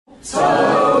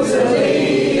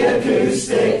Totally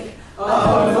acoustic,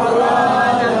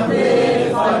 overrun and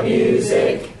amplified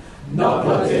music. Not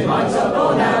plugged in mics up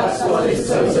or out. What it's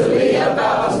totally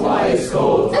about, that's why it's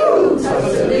called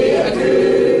Totally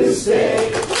Acoustic.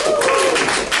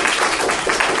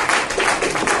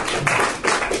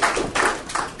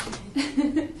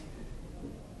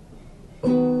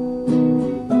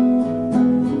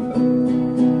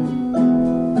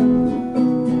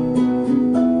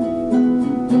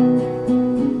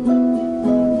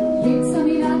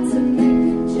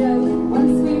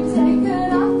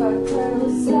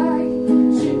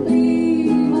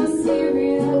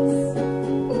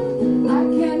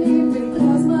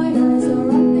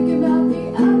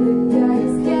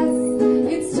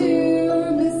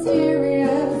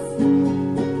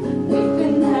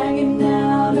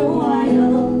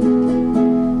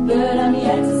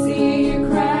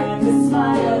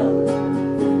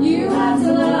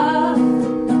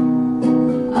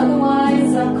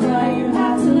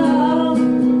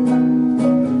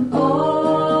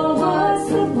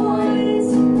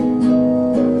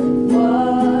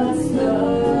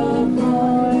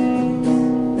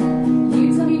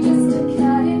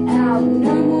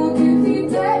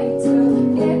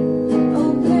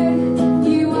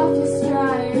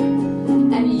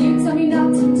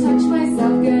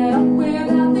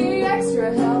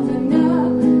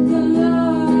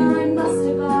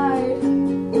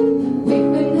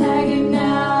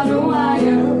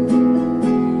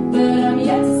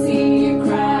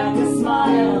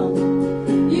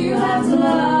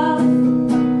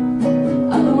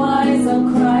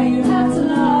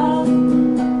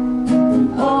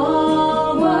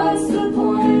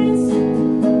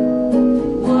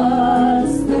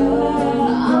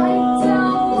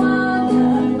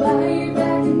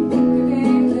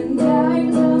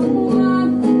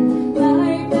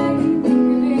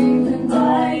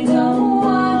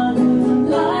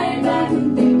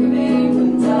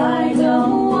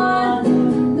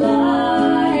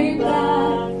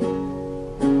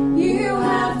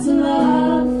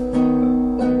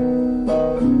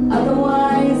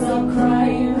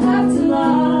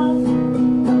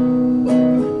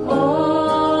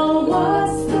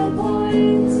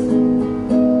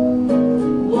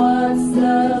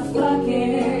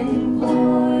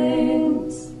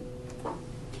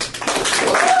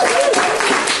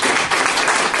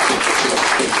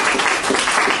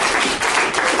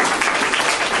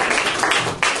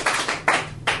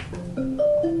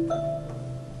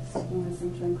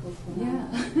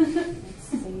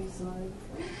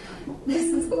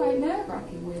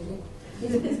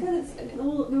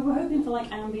 We were hoping for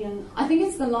like ambient. I think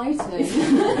it's the lighting. If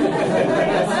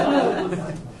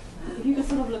you could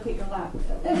sort of look at your lap.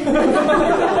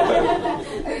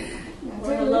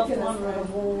 Or a loved one or a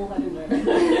wall, I don't know.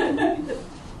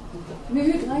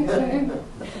 Mood lighting.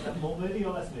 More moody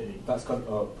or less moody? That's gone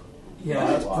up. Yeah,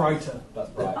 that's brighter. That's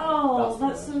bright. Oh,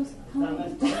 that's so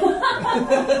kind.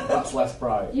 That's less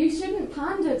bright. You shouldn't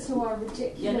pander to our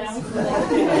ridiculous. Yeah, now it's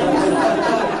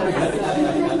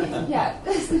yeah.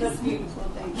 That's beautiful,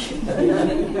 thank you.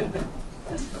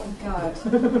 Oh God.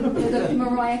 The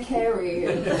Mariah Carey.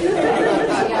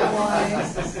 DIY.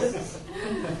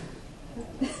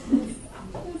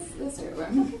 Let's do it.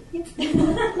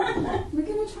 We're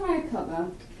going to try a cover.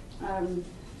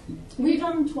 We've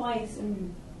done twice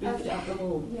and boofed it up the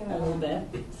wall a little bit.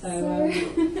 So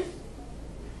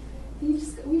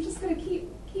we've just got to keep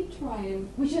trying.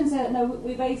 we shouldn't say that. No,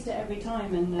 we've aced it every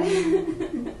time, and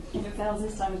if it fails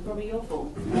this time, it's probably your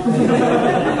fault.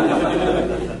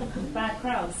 Bad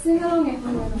crowd. Sing along if you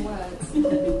know the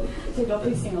words. So God,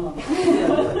 please sing along.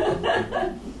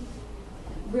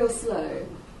 Real slow.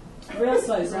 Real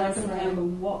slow, so I can remember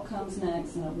what comes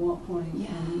next and at what point. Yeah.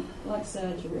 Like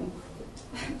surgery.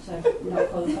 So, not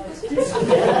qualified.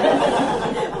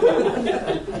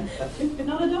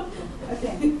 Not a doctor?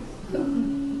 Okay.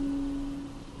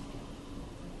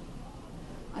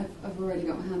 I've already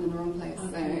got my hand in the wrong place,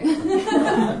 Okay. so.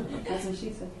 That's what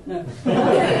she said. No.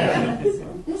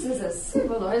 This is a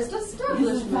civilized This is a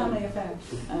establishment. family affair.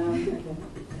 Okay.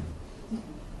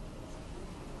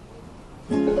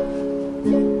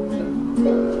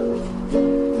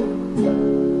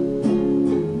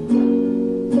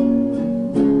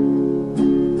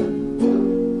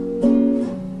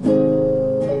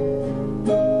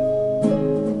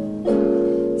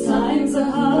 Times are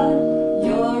hard,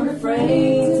 you're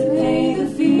afraid to pay the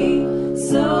fee,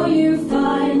 so you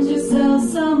find yourself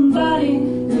somebody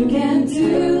who can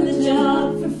do the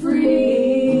job for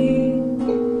free.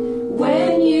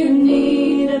 When you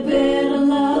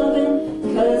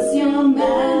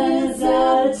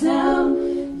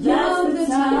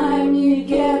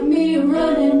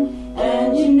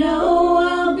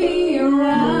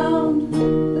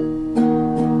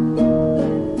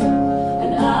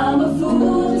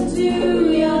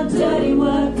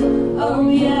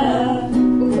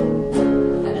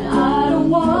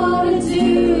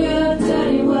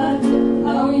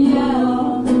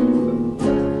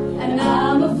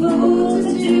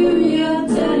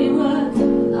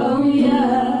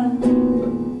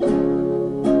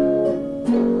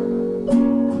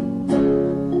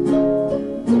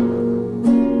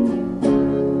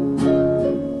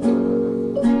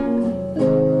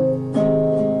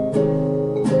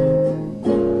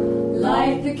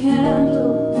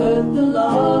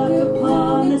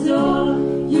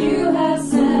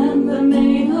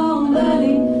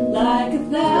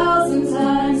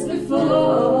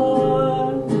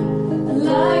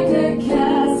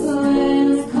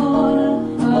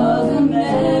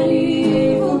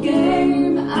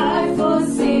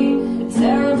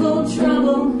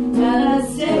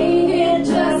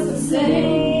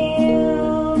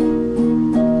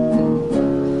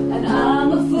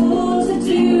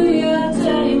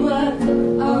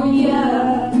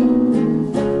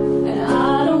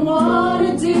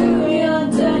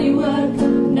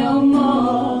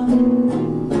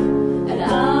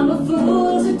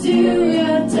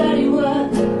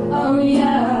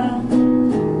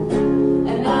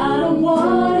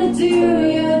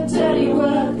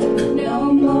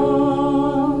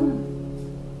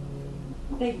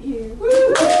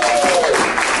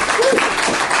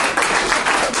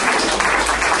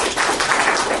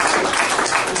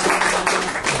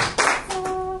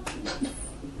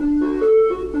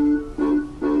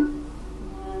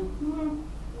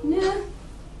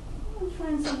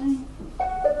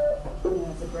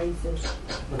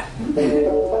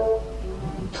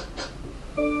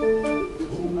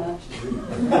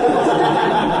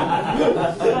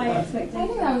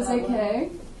That's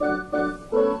okay. No,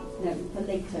 for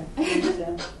later.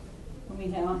 Later. When we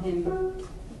hit our hymn.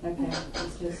 Okay,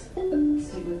 let's just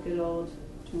stick with good old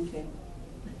Twinkle.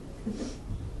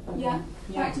 Okay. Yeah,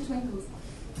 back to Twinkles.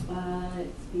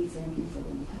 It's Beats and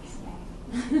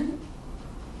Consider.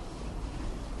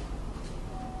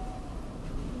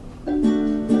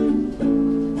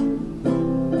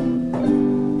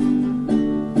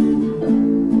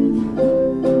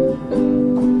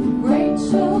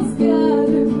 Rachel's got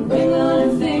a ring on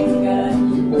her finger.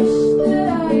 Wish that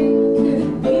I could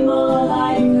be more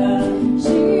like her.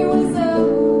 She was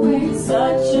always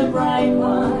such a bright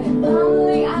one. If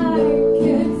only I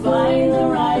could find the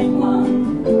right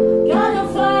one. Got a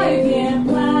 5-year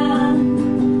plan.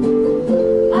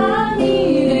 I'm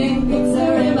eating pizza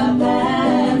in my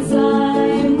pants.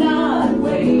 I'm not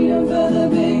waiting for the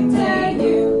big day.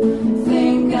 You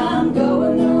think I'm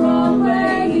going the wrong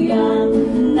way.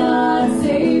 I'm not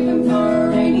saving for a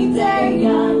rainy day.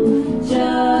 I'm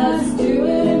just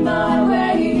doing it my way.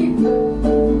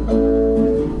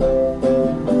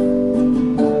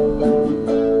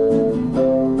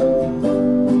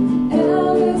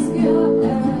 Elvis got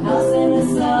a house in the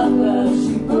suburbs.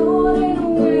 She bought it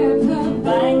with her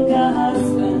banker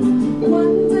husband.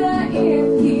 Wonder if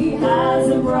he has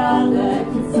a brother,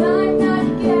 'cause I'm not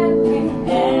getting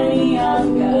any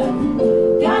younger.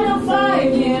 Got no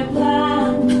 5-year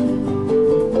plan.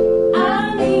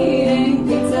 I'm eating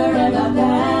pizza in my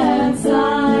pants.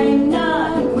 I'm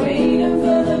not waiting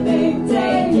for the big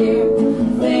day. You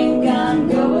think I'm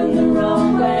going the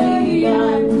wrong way.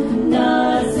 I'm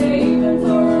not saving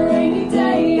for a rainy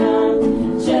day. I'm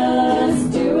just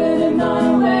doing it my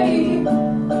way.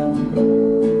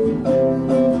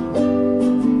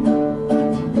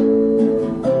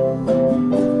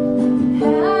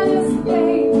 Hannah's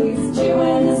baby's due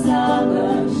in the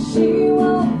summer. She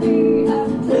won't be a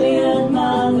brilliant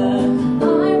mother.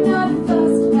 I'm not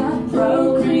fussed about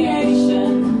procreation.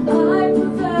 I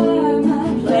prefer my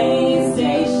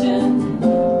PlayStation.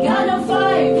 Got no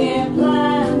 5-year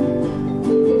plan.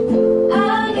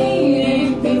 I'm eating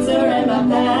pizza in my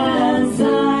pants.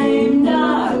 I'm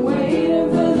not waiting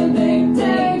for the big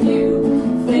day. You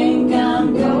think I'm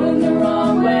going the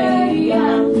wrong way.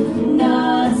 I'm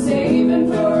not saving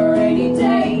for a rainy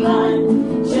day. I'm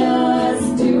just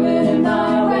doing it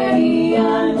my way.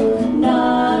 I'm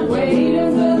not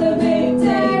waiting for the big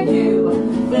day. You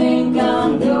think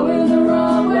I'm going the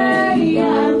wrong way.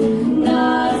 I'm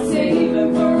not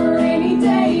saving for a rainy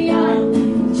day. I'm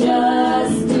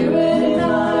just doing it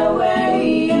my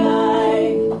way. I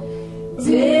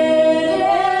did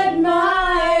it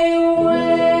my way.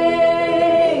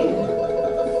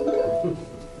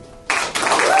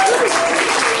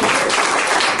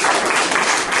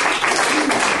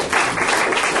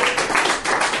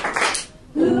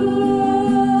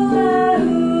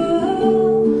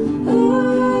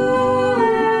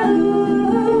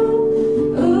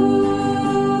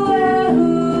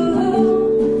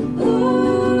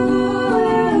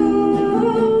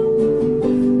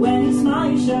 When you smile,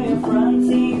 you show your front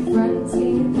teeth.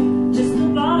 Just the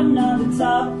bottom, not the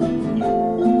top.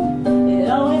 It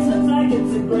always looks like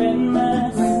it's a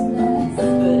grimace.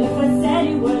 But if I said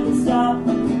you wouldn't stop,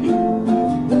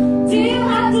 do you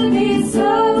have to be so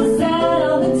sad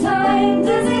all the time?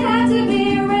 Does it have to be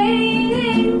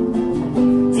raining?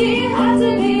 Do you have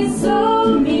to be so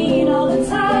mean all the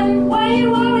time? Why are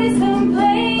you always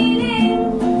complaining?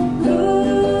 Ooh,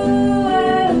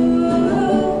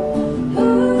 ooh,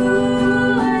 ooh,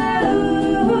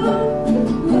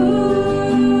 ooh, ooh.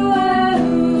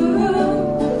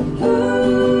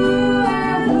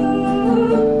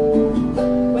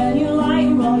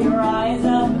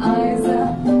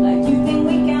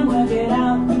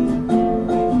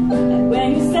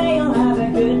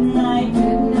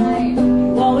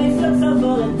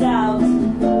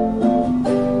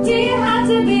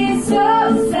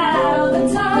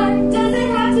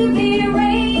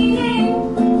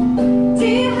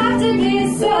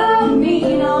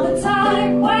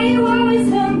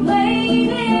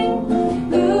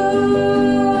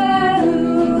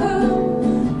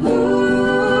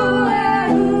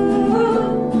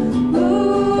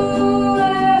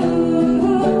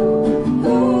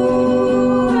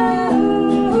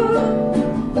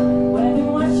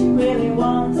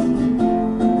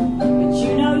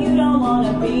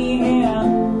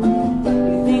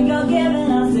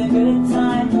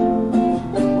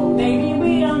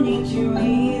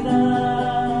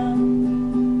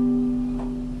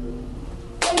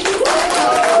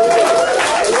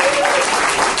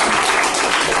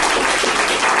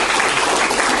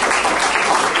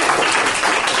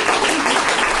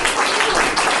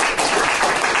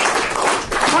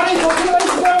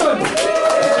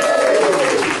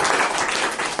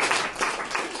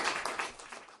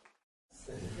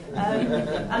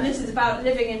 about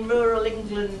living in rural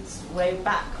England way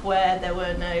back where there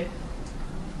were no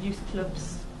youth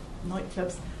clubs,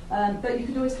 nightclubs. But you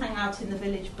could always hang out in the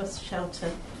village bus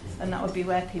shelter, and that would be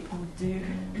where people would do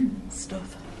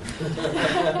stuff.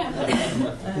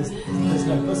 There's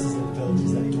no buses in the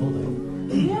villages anymore, though.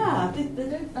 Yeah, they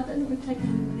don't, I don't think we've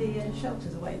taken the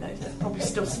shelters away, though. There's probably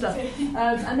still stuff.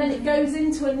 And then it goes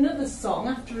into another song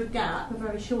after a gap, a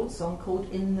very short song called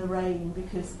In the Rain,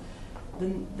 because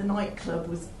the nightclub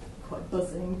was quite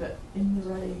buzzing, but in the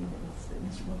rain it was a bit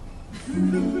miserable.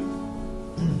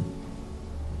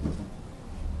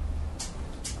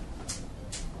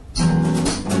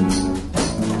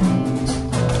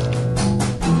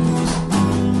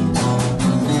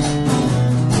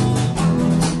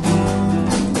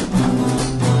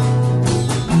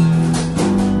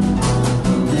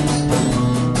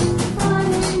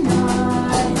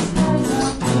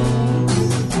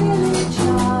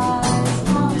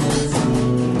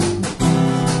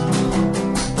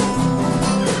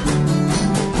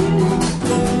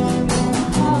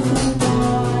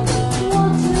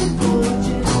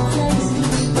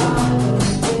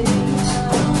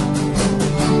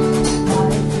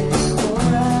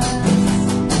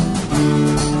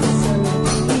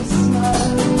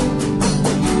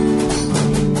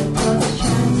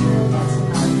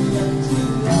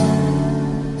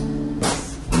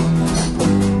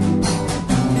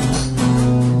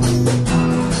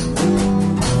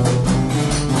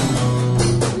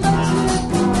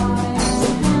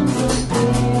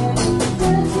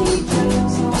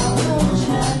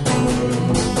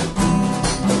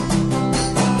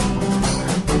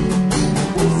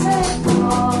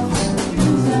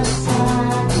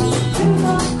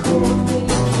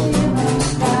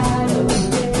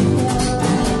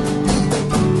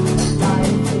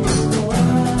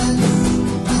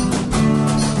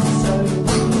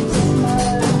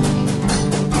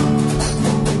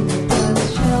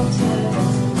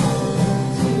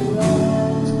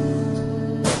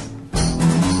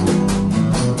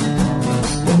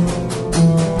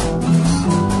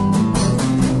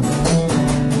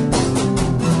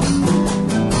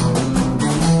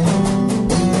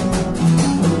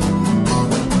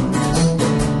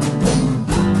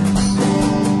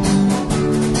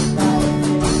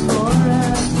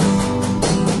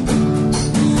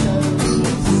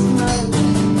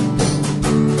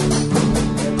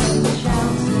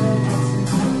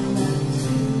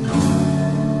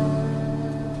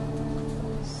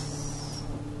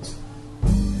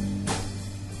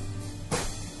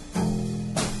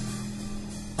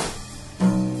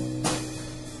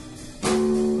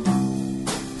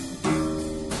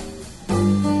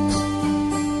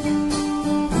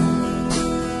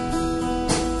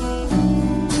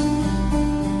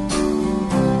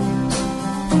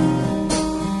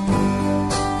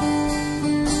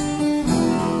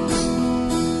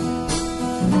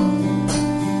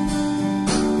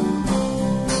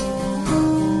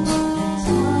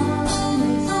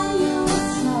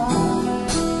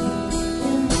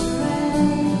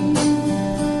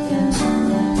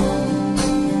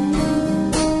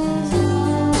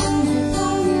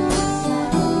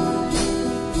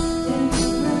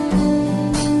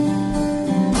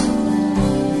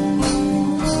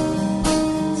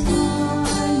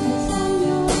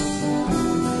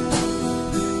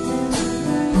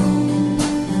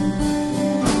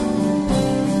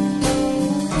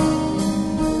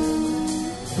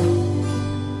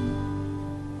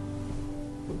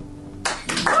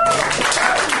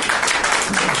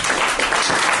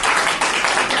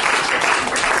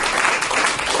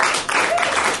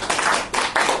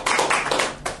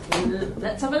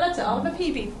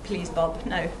 Please, Bob.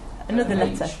 No, another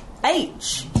letter.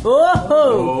 H.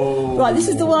 Oh. Right, this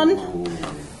is the one.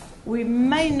 We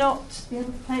may not be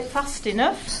able to play it fast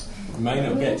enough. We may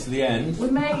not get to the end. We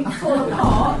may fall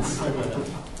apart.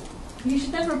 You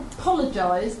should never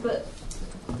apologise, but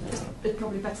it's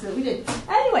probably better that we did.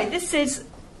 Anyway, this is...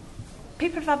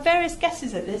 People have had various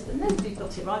guesses at this, but nobody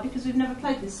got it right because we've never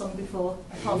played this song before,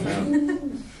 apart from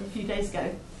a few days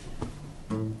ago.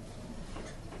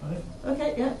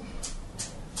 Okay, yeah.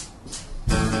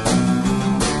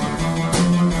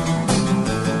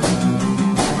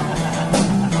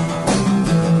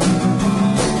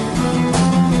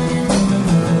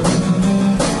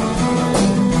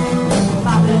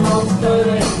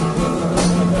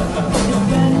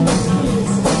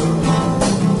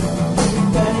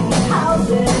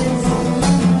 Houses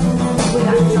with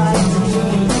anxiety.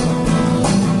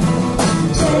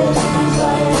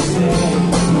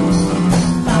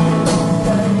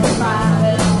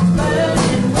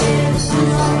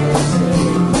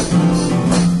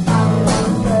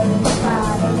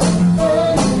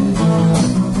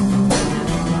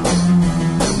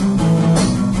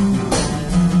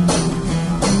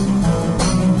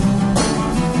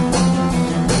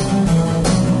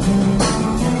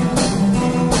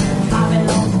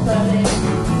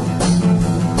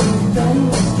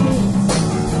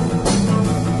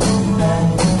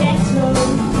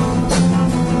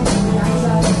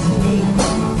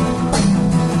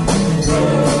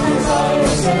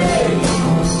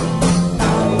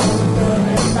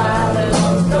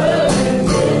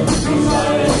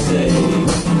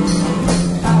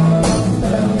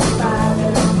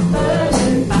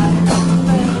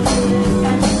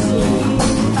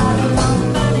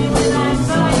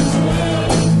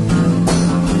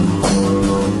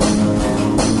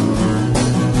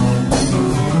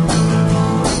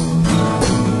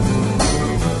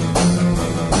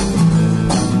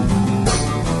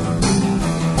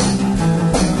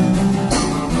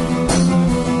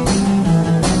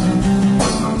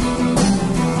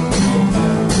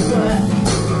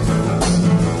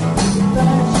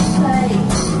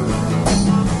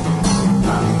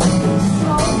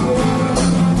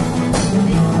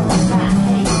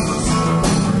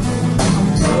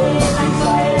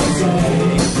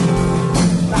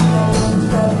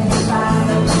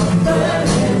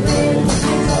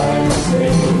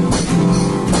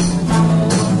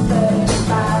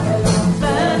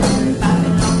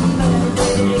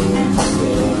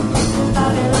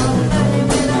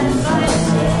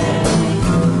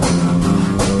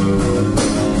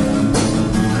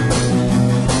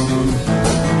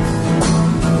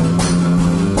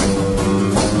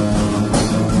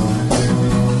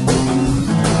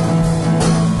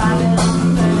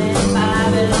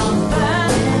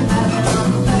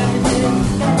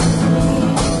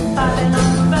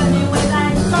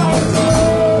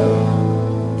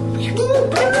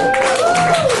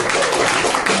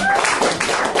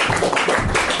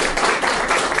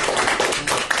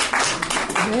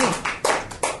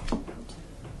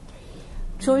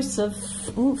 choice of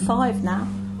 5 now.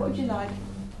 What would you like?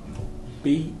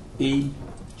 B, E,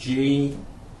 G,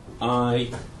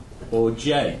 I, or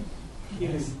J?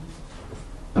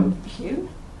 Q.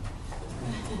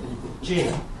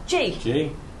 G. G.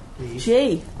 G.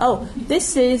 G. Oh,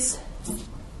 this is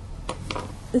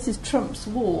Trump's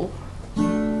Wall. I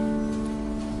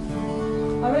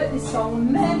wrote this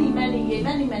song many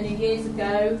years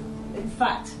ago. In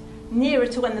fact, nearer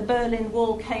to when the Berlin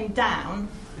Wall came down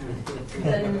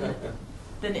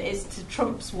than it is to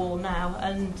Trump's Wall now.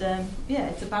 And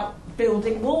it's about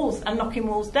building walls and knocking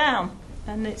walls down.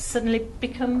 And it's suddenly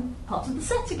become part of the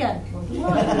set again. Wonder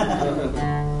why.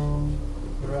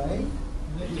 Right.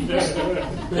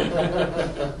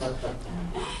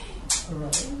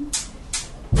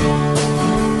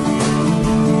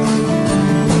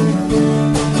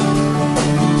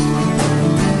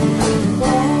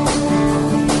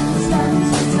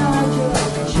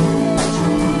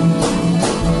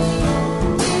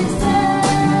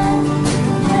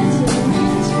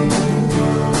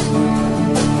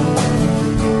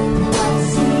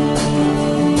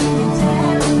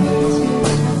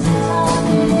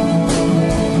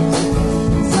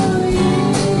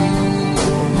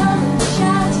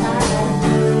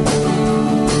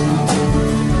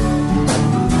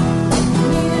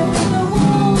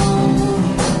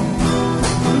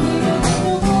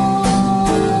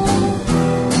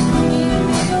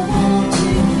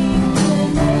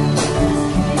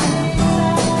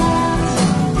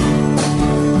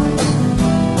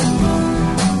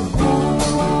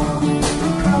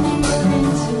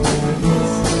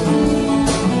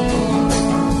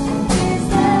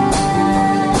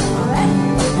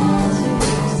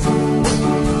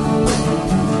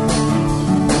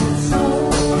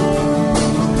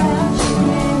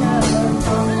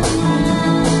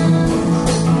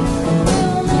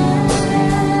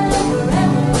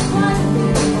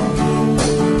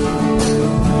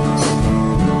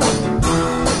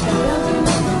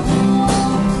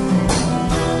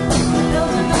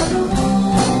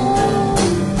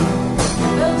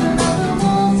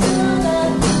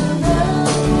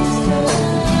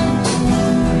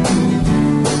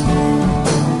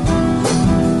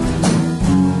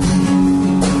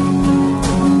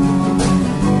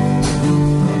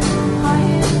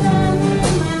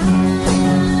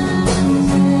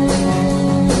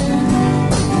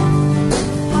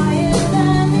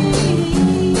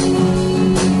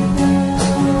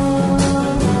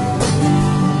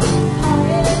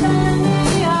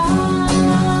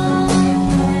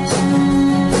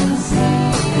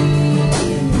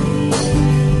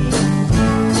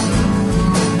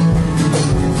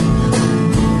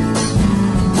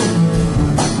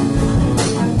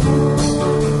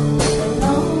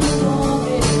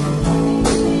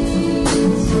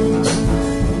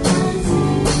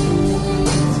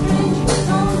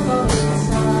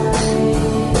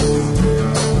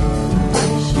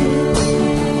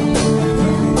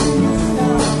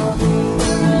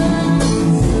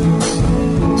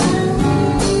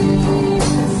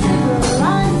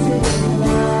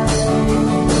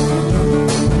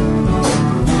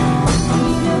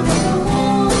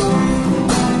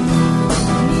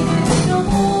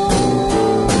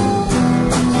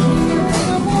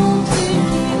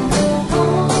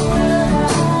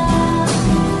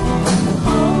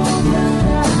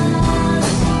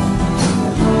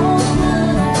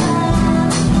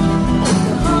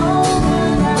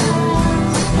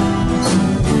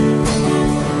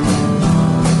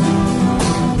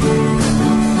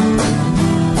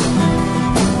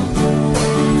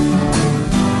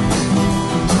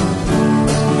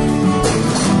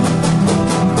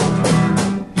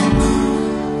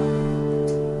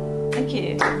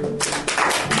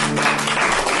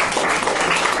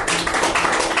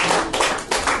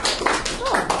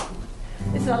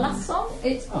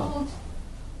 It's called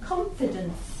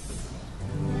Confidence.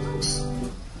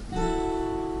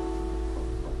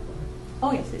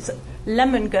 Oh yes, it's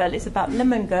Lemon Girl. It's about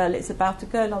Lemon Girl. It's about a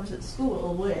girl I was at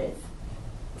school with.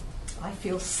 I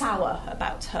feel sour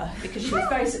about her because she was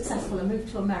very successful and moved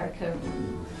to America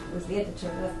and was the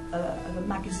editor of a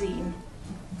magazine.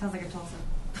 Sounds like a tosser.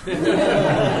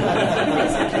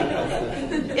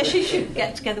 Exactly. Yeah, she should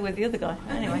get together with the other guy.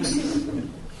 Anyway.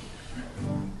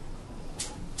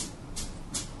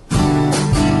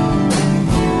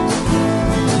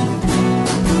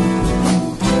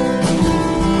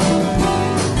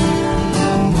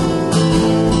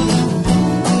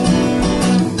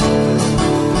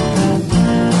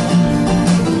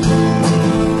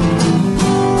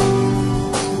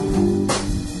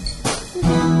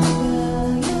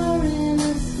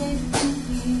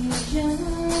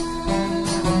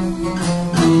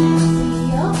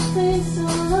 Your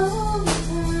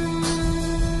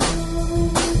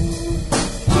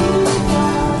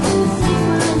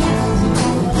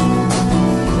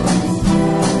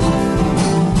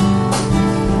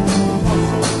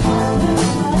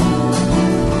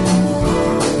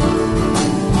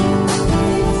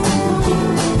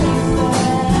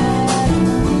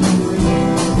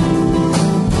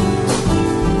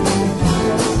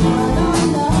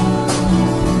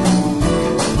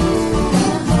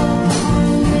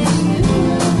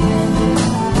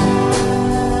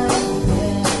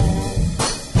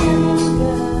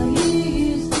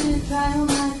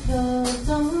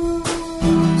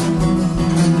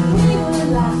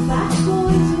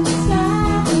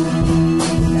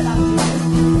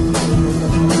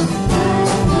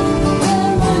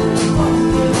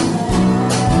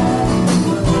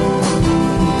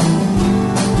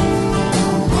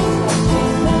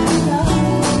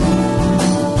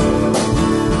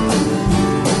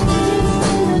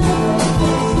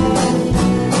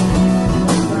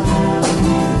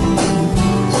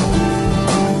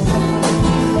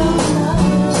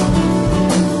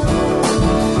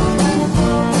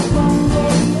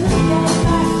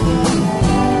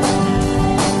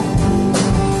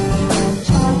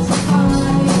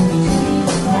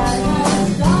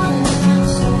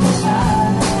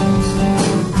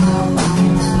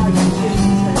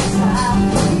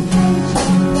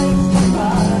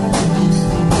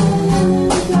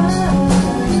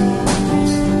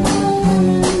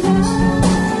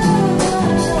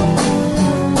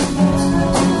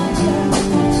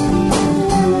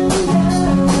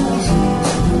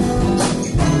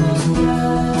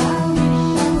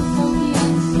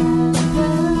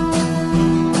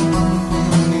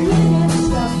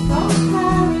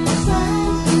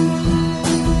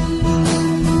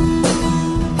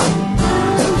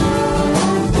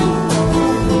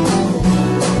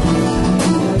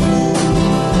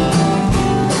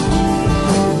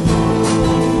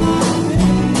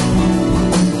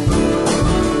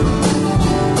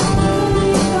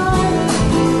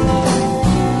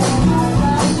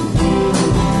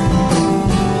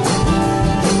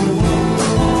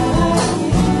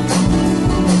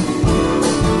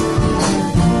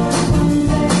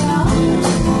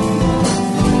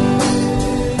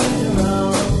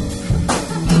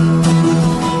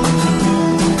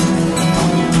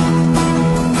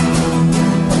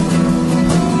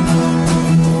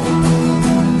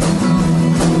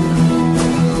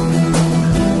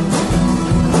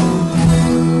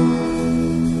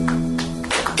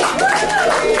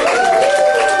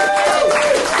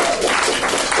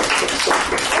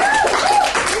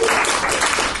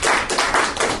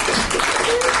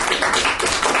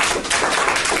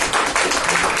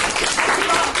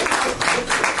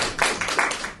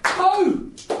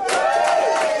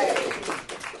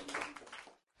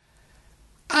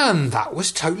And that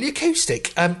was Totally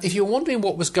Acoustic. If you're wondering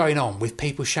what was going on with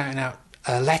people shouting out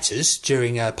letters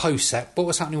during a post set, what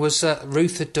was happening was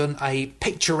Ruth had done a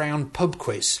picture round pub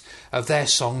quiz of their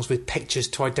songs with pictures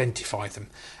to identify them,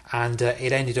 and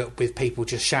it ended up with people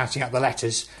just shouting out the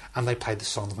letters, and they played the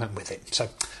song that went with it. So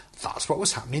that's what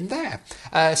was happening there.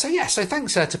 So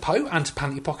thanks to Poe and to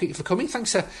Panic Pocket for coming.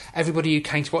 Thanks to everybody who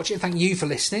came to watch it. Thank you for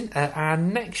listening. Our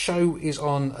next show is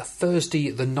on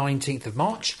Thursday the 19th of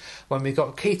March, when we've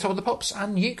got Keith Top of the Pops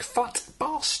and Uke Fat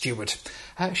Bar Steward.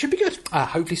 Should be good.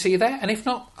 Hopefully see you there, and if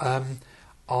not,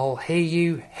 I'll hear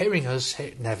you hearing us.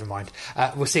 Never mind.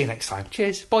 We'll see you next time.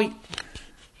 Cheers. Bye.